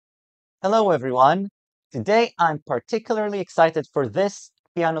Hello everyone! Today I'm particularly excited for this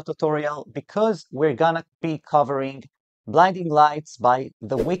piano tutorial because we're gonna be covering Blinding Lights by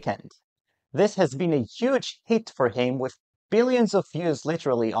The Weeknd. This has been a huge hit for him with billions of views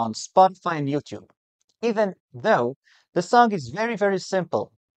literally on Spotify and YouTube, even though the song is very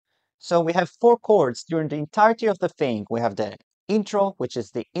simple. So we have four chords during the entirety of the thing. We have the intro, which is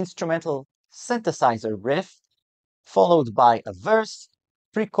the instrumental synthesizer riff, followed by a verse,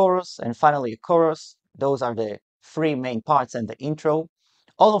 pre-chorus, and finally a chorus. Those are the three main parts and the intro,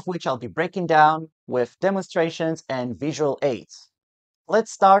 all of which I'll be breaking down with demonstrations and visual aids.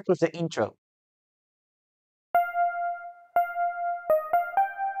 Let's start with the intro.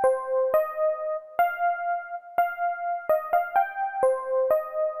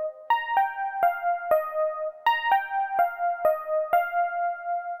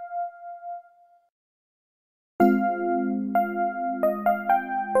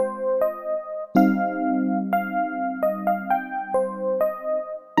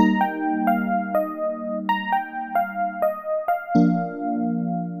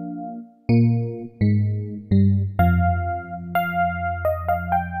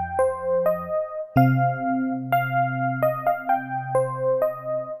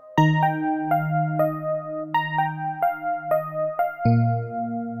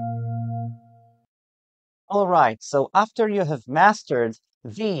 All right, so after you have mastered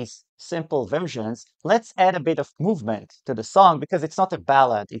these simple versions, let's add a bit of movement to the song because it's not a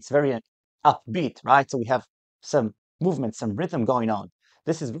ballad, it's very upbeat, right? So we have some movement, some rhythm going on.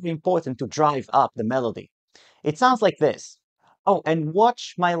 This is very important to drive up the melody. It sounds like this. Oh, and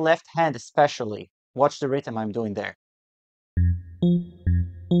watch my left hand especially. Watch the rhythm I'm doing there.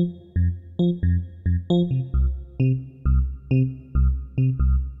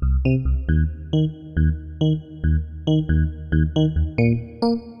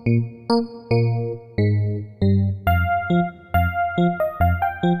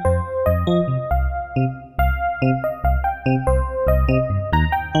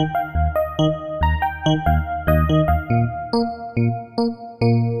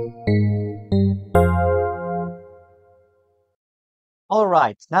 All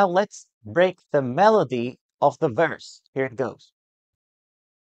right, now let's break the melody of the verse. Here it goes.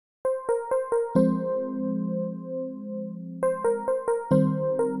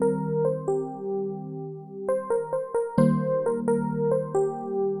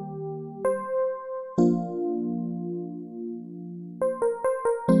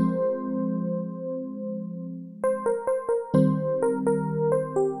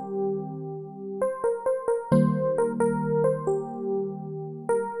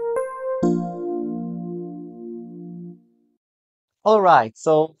 All right,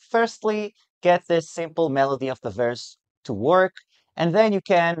 so firstly, get this simple melody of the verse to work, and then you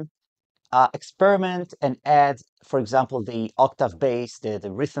can experiment and add, for example, the octave bass, the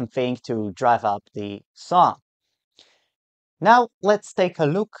rhythm thing to drive up the song. Now let's take a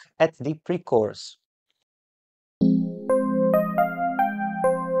look at the pre-chorus.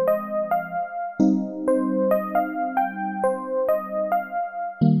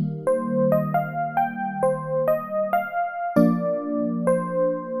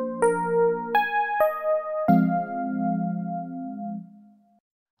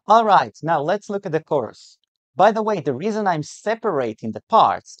 All right, now let's look at the chorus. By the way, the reason I'm separating the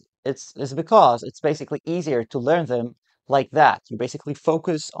parts is because it's basically easier to learn them like that. You basically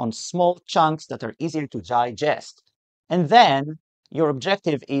focus on small chunks that are easier to digest. And then your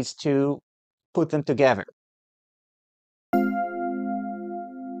objective is to put them together.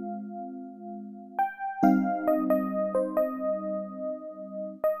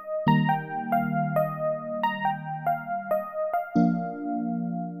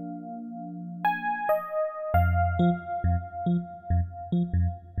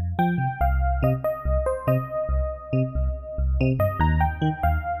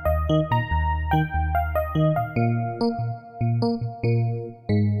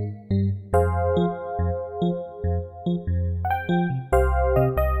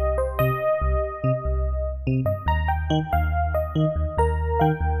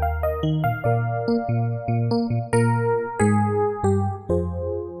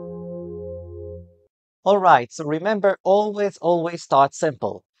 All right, so remember, always start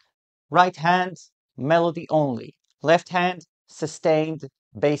simple. Right hand, melody only. Left hand, sustained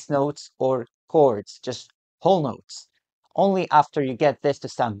bass notes or chords, just whole notes. Only after you get this to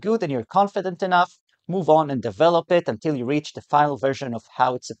sound good and you're confident enough, move on and develop it until you reach the final version of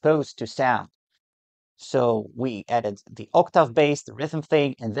how it's supposed to sound. So we added the octave bass, the rhythm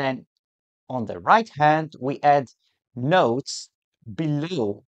thing, and then on the right hand, we add notes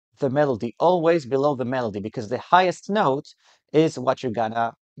below the melody, always below the melody, because the highest note is what you're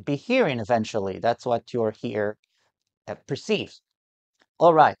gonna be hearing eventually. That's what your ear perceives.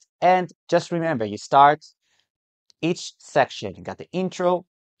 All right, and just remember, you start each section. You got the intro,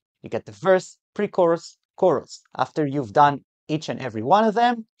 you get the verse, pre-chorus, chorus. After you've done each and every one of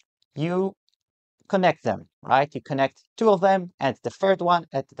them, you connect them, right? You connect two of them, add the third one,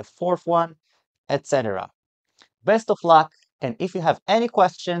 add the fourth one, etc. Best of luck, and if you have any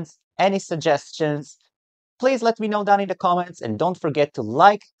questions, any suggestions, please let me know down in the comments, and don't forget to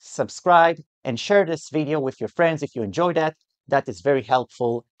like, subscribe, and share this video with your friends if you enjoyed that. That is very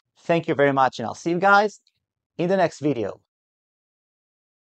helpful. Thank you very much, and I'll see you guys in the next video.